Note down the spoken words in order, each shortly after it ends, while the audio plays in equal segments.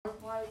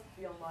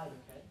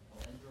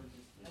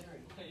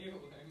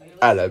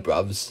Hello,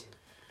 bruvs.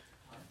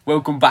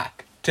 Welcome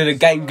back to the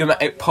Game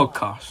Gamatic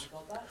podcast.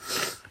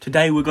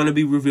 Today we're going to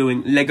be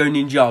reviewing Lego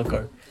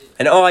Ninjago,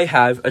 and I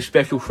have a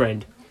special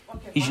friend.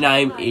 His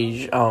name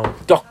is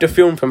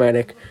Dr.Film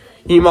Fanatic.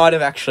 You might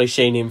have actually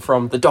seen him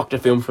from the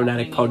Dr.Film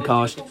Fanatic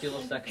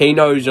podcast. He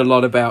knows a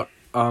lot about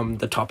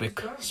the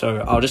topic, so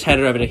I'll just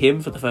hand it over to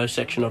him for the first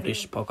section of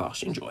this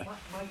podcast. Enjoy.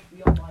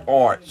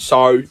 Alright,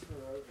 so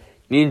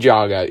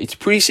Ninjago, it's a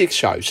pretty sick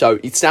show. So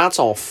it starts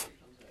off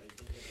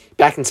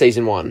back in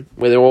season 1,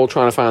 where they're all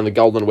trying to find the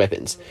golden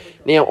weapons.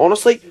 Now,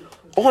 honestly,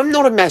 I'm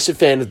not a massive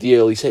fan of the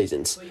early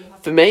seasons.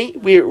 For me,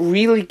 where it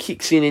really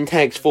kicks in and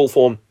takes full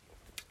form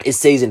is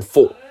season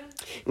 4.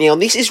 Now,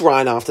 this is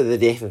right after the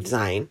death of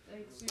Zane,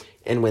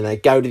 and when they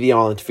go to the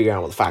island to figure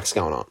out what the fuck's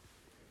going on.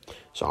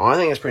 So I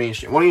think it's pretty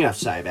interesting. What do you have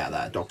to say about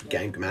that, Dr.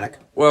 Game Grammatic?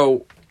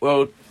 Well,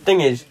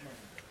 thing is,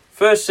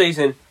 first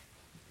season,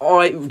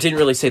 I didn't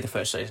really see the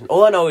first season.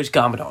 All I know is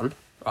Garmadon.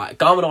 Right,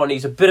 Garmadon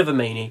is a bit of a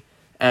meanie,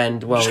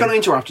 and, well... I'm just going to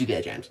interrupt you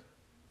there, James.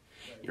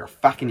 You're a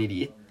fucking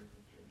idiot.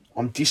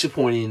 I'm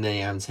disappointed in that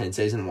you haven't seen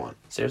season 1.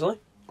 Seriously?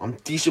 I'm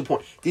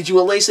disappointed. Did you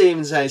at least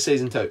even say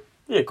season 2?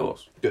 Yeah, of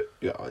course. Good.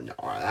 Yeah, no,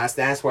 all right,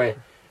 that's where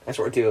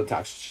it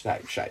takes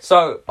shape.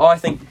 So, I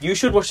think you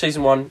should watch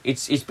season 1.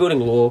 It's building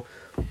lore,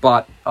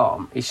 but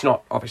it's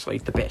not, obviously,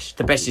 the best.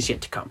 The best is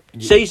yet to come.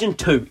 Yeah. Season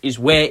 2 is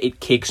where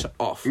it kicks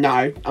off.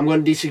 No, I'm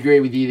going to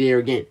disagree with you there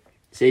again.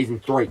 Season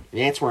 3,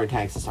 that's where it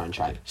takes its own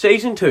shape.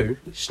 Season 2,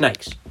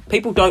 snakes.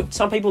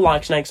 Some people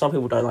like snakes, some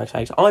people don't like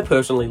snakes. I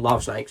personally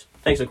love snakes.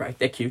 Snakes are great,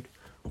 they're cute.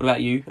 What about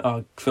you,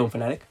 Film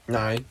Fanatic?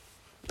 No,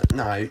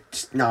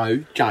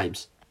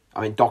 James.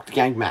 I mean, Dr.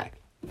 Gangmatic.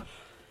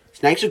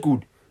 Snakes are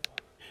good.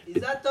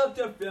 Is that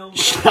Dr. Film?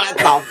 Shut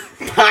the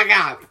fuck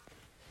up!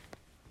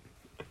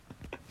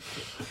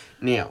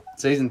 Now,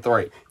 season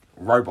 3,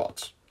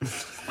 robots.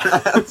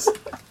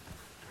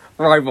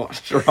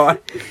 Robots,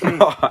 right?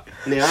 Right.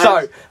 Now,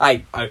 so,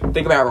 hey,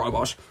 think about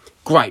robots.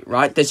 Great,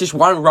 right? There's this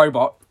one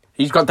robot.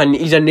 He's a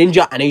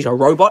ninja and he's a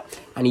robot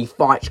and he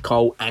fights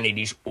Cole and it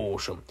is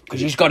awesome because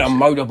he's got a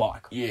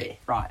motorbike. Yeah.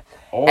 Right.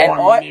 Oh, and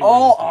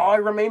I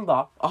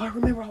remember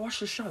remember I watched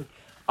the show.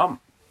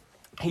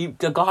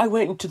 The guy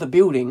went into the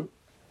building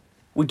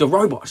with the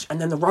robots and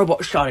then the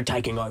robots started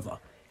taking over.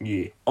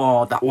 Yeah.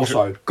 Oh, that was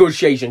also a good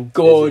season.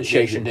 Good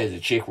season. There's a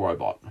chick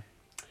robot.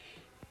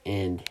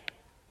 And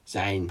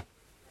Zane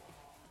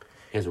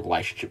has a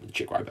relationship with the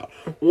chick robot.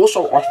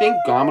 Also, I think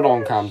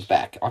Garmadon comes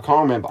back. I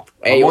can't remember.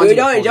 Hey,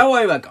 don't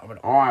worry about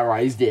Garmadon.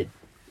 Alright, he's dead.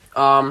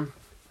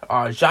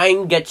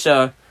 Zane gets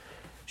the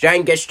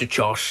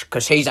chosh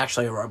because he's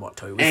actually a robot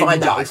too. We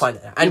find that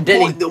out. And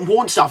the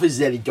important stuff is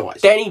that he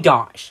dies. Then he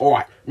dies.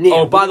 Alright.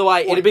 Now, by the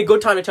way, it'd be a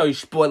good time to tell you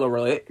spoiler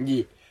alert.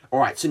 Yeah.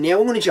 Alright, so now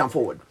we're going to jump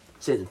forward.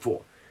 Season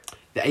 4.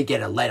 They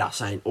get a letter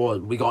saying,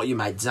 we got your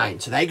mate Zane.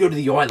 So they go to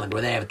the island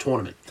where they have a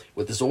tournament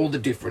with all the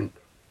different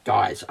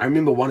guys. I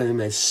remember one of them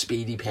has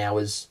speedy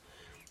powers.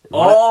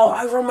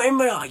 I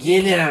remember.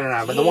 Yeah,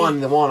 no. But the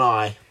one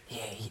eye.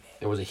 Yeah.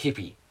 There was a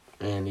hippie,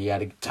 and he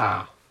had a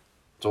guitar.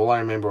 That's all I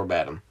remember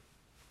about him.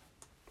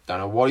 Don't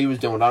know what he was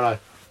doing. Don't know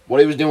what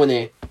he was doing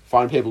there.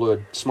 Finding people who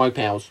had smoke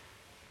powers.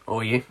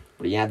 Oh, yeah?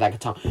 But he had that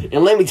guitar.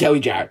 And let me tell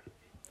you, Jared.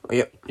 Oh,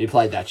 yep. He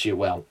played that shit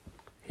well.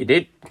 He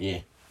did?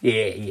 Yeah.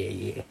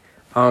 Yeah.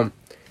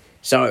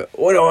 So,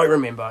 what I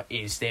remember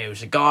is there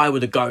was a guy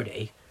with a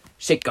goatee.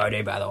 Sick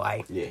goatee, by the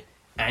way. Yeah.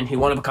 And he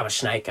wanted to become a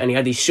snake, and he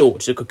had these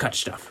swords that could cut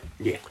stuff.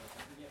 Yeah.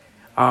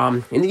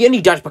 In the end,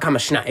 he does become a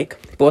snake,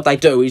 but what they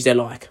do is they're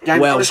like,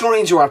 James, I just want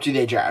to interrupt you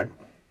there, Jared.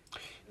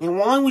 Now,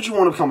 why would you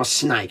want to become a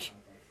snake?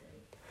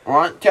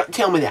 Alright?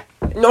 Tell me that.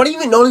 Not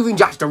even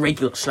just a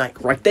regular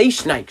snake, right? These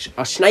snakes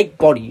are snake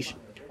bodies,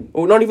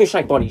 or not even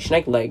snake bodies,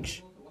 snake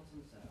legs,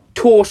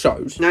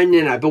 torsos.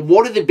 No, but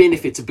what are the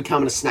benefits of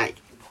becoming a snake?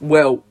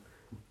 Well,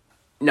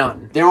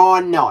 none. There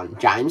are none,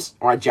 James.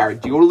 Alright,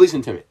 Jared, you got to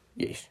listen to me.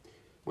 Yes.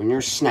 When you're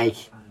a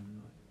snake,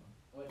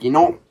 you're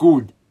not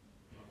good.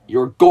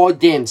 You're a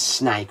goddamn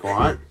snake,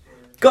 alright?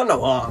 Got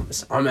no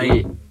arms. I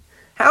mean,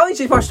 how is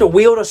he supposed to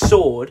wield a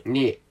sword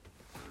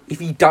if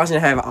he doesn't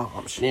have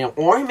arms? Now,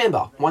 I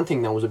remember one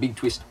thing that was a big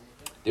twist.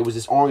 There was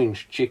this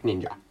orange chick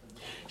ninja.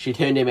 She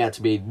turned out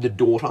to be the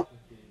daughter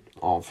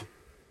of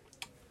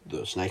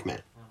the Snake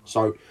Man.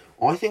 So,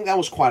 I think that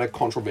was quite a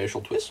controversial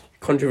twist.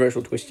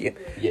 Controversial twist, yeah.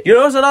 You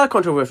know, there's another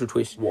controversial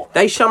twist. What?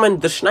 They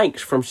summoned the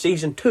snakes from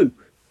season 2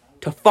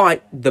 to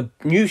fight the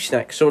new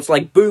snakes. So it's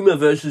like Boomer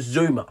versus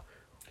Zoomer,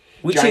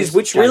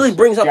 which really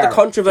brings up the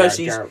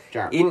controversies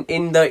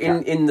in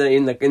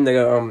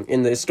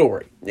the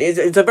story.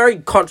 It's a very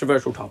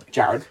controversial topic.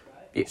 Jared,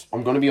 yes,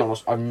 I'm going to be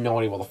honest. I have no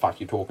idea what the fuck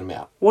you're talking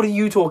about. What are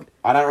you talking?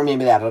 I don't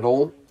remember that at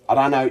all. I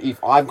don't know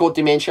if I've got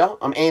dementia.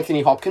 I'm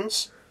Anthony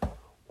Hopkins,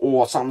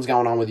 or something's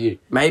going on with you.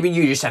 Maybe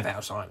you just have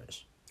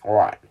Alzheimer's. All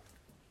right,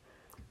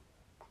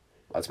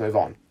 let's move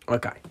on.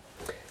 Okay,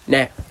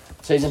 now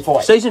season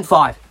 5. Season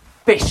 5.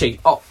 Best season.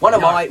 Oh, one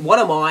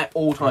of my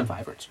all-time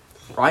favourites.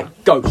 Right?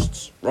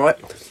 Ghosts. Right?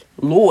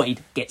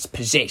 Lloyd gets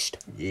possessed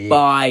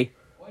by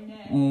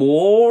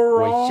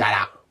Shut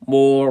up.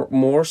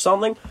 more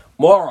something.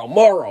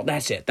 Moro.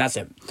 That's it.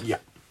 Yeah.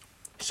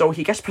 So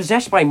he gets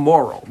possessed by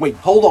Moro. Wait,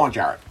 hold on,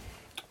 Jared.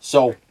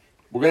 So,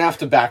 we're going to have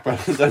to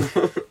backpedal.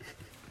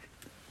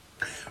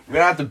 We're going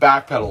to have to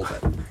backpedal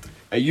a bit.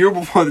 A year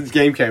before this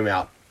game came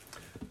out,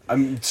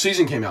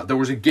 season came out, there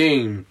was a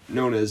game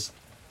known as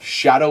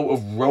Shadow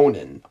of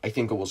Ronin, I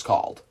think it was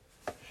called.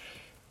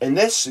 In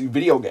this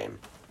video game,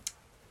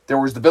 there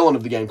was the villain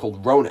of the game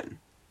called Ronin.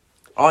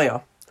 Oh, yeah.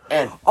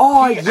 And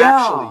he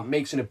actually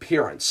makes an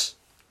appearance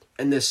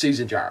in this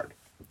season, Jared.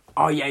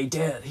 Oh, yeah, he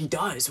did. He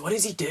does. What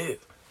does he do?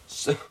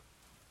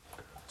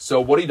 So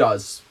what he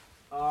does...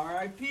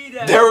 R.I.P.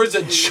 There is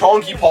a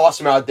chunky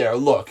possum out there.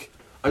 Look.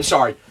 I'm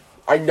sorry.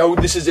 I know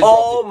this is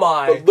Oh,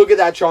 my. But look at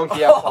that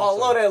chunky ass possum.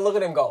 Look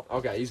at him go.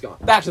 Okay, he's gone.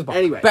 Back to the podcast.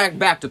 Anyway.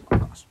 Back to the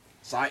podcast.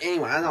 So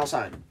anyway, as I was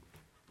saying,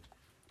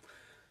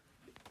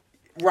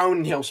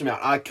 Ronan helps him out.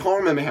 I can't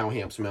remember how he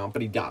helps him out,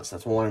 but he does.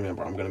 That's all I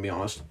remember. I'm going to be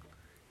honest.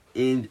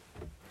 And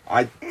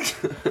I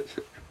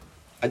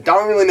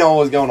don't really know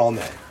what was going on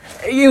there.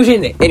 He was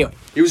in there. Anyway.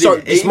 He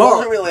wasn't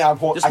really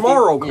important. This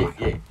Moro guy,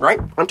 yeah.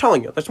 right? I'm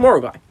telling you, this Moro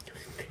guy.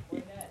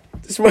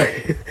 This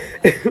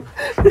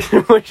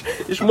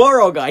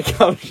Moro guy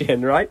comes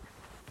in, right?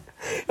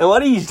 And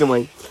what he's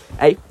doing,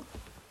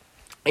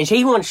 is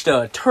he wants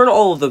to turn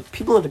all of the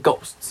people into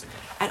ghosts.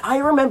 And I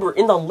remember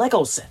in the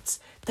Lego sets,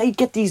 they'd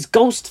get these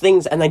ghost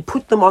things and they'd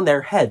put them on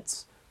their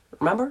heads.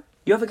 Remember?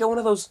 You ever get one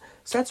of those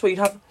sets where you'd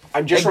have...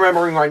 I'm just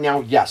remembering right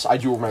now. Yes, I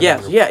do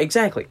remember. Yeah,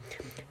 exactly.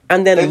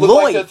 And then They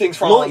look like the things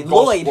from, Lloyd,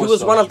 Ghostbusters, who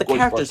was one of the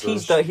characters,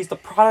 Ghostbusters. he's the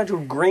prodigal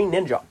green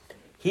ninja.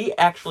 He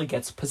actually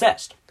gets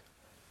possessed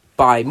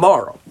by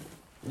Moro.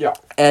 Yeah.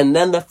 And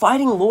then they're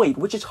fighting Lloyd,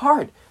 which is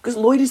hard, because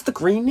Lloyd is the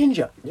green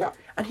ninja. Yeah.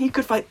 And he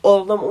could fight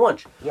all of them at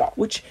once. Yeah.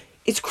 Which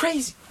is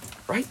crazy,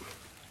 right?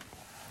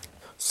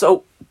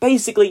 So,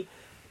 basically,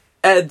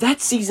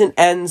 that season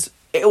ends.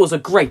 It was a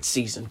great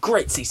season.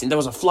 There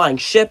was a flying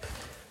ship.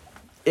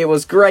 It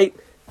was great.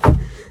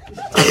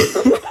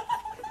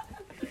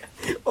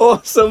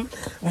 Awesome.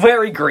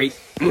 Very great.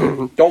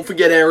 Don't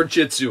forget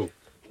Airjitsu.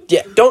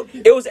 Yeah,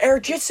 it was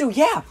Airjitsu,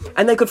 yeah.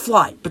 And they could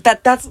fly. But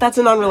that's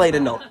an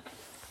unrelated note.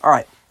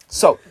 Alright,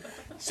 so.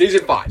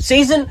 Season 5.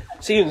 Season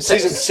 6.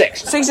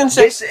 Season 6.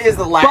 This is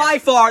the last. By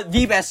far,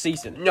 the best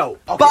season. No.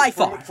 Okay, by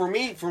far. For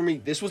me,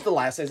 this was the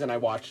last season I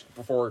watched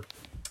before.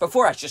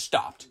 Before I just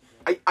stopped.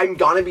 I'm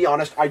gonna be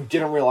honest, I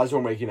didn't realize we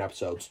were making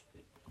episodes.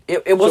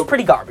 It was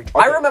pretty garbage.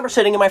 Okay. I remember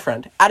sitting with my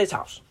friend at his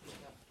house.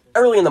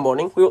 Early in the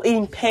morning, we were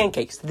eating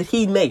pancakes that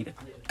he'd made.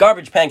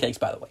 Garbage pancakes,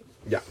 by the way.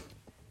 Yeah.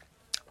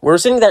 We were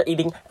sitting there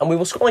eating, and we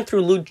were scrolling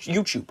through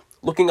YouTube,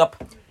 looking up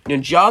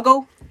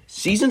Ninjago,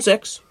 Season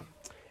 6,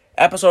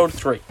 Episode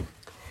 3.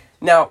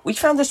 Now, we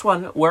found this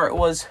one where it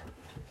was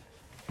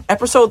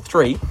Episode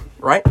 3,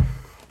 right?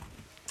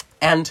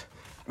 And...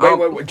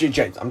 Wait,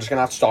 James, I'm just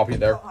gonna have to stop you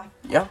there.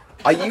 Yeah?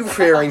 Are you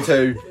referring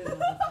to...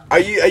 Are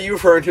you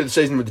referring to the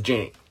season with the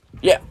genie?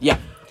 Yeah.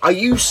 Are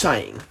you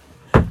saying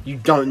you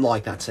don't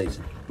like that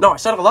season? No, I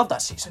said I love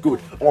that season. Good.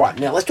 Alright,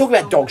 now let's talk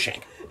about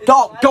Dogshank.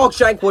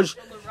 Dogshank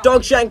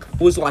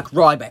was like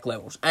Ryback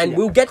levels, and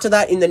we'll get to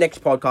that in the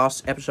next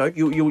podcast episode.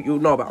 You'll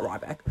know about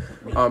Ryback.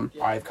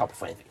 I have a couple of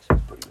fan things.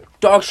 Pretty good.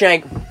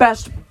 Dogshank,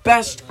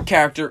 best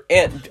character,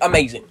 and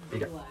amazing.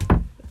 Yeah.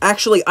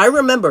 Actually, I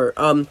remember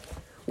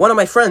one of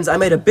my friends. I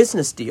made a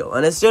business deal,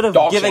 and instead of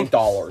giving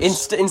dollars,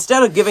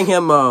 instead of giving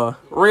him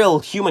real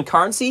human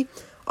currency,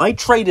 I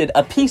traded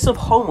a piece of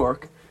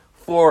homework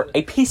for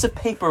a piece of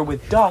paper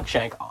with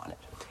Dogshank on it.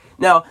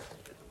 Now,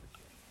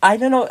 I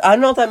don't know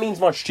if that means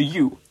much to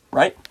you,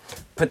 right?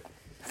 But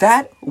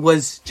that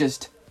was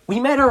just... We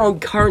made our own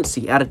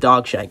currency out of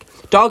Dogshank.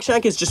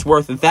 Dogshank is just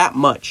worth that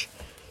much.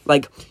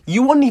 Like,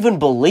 you wouldn't even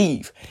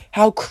believe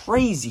how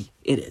crazy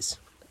it is.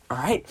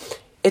 Alright?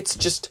 It's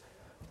just...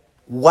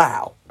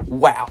 Wow.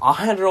 I'll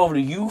hand it over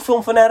to you,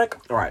 Film Fanatic.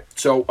 Alright,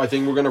 so I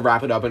think we're going to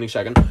wrap it up in a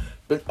second.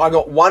 But I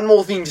got one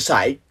more thing to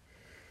say.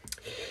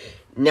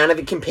 None of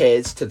it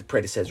compares to the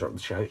predecessor of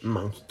the show,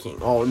 Monkey King.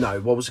 Oh, no,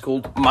 what was it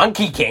called?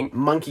 Monkey King.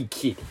 Monkey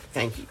Kid.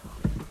 Thank you.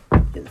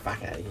 Get the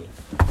fuck out of here.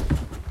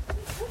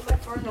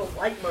 Turn the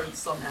light mode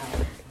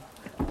somehow.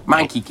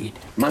 Monkey Kid.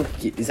 Monkey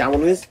Kid. Is that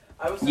what it is?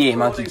 Yeah,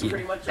 Monkey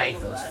Kid. What's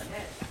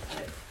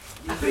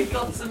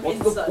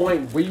the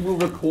point? We were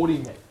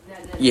recording it.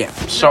 Yeah,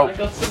 so... I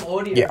got some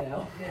audio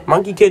now.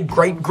 Monkey Kid,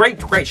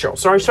 great show.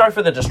 Sorry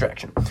for the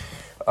distraction.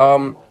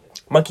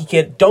 Monkey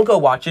Kid, don't go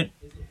watch it.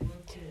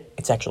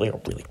 It's actually a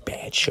really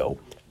bad show.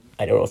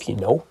 I don't know if you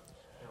know.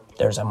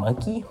 There's a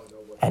monkey,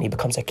 and he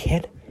becomes a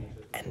kid,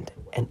 and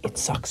it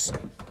sucks.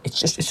 It's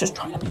just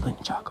trying to be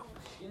Ninjago.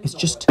 It's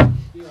just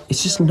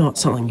not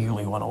something you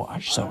really want to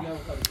watch. So,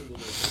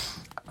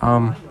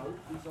 I'll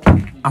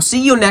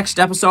see you next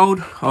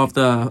episode of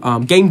the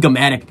Game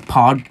Gamatic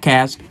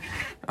podcast.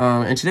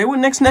 And today,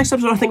 next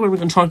episode, I think we're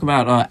going to talk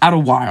about Outer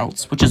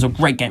Wilds, which is a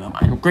great game of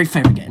mine, a great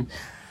favorite game.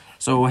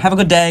 So have a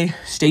good day.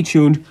 Stay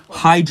tuned.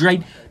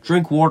 Hydrate.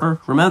 Drink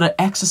water. Remember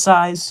to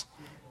exercise.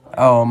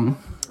 And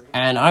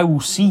I will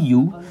see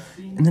you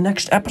in the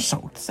next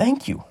episode.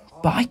 Thank you.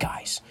 Bye,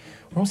 guys.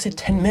 almost at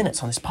 10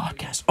 minutes on this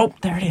podcast. Oh,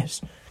 there it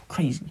is.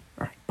 Crazy.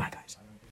 All right.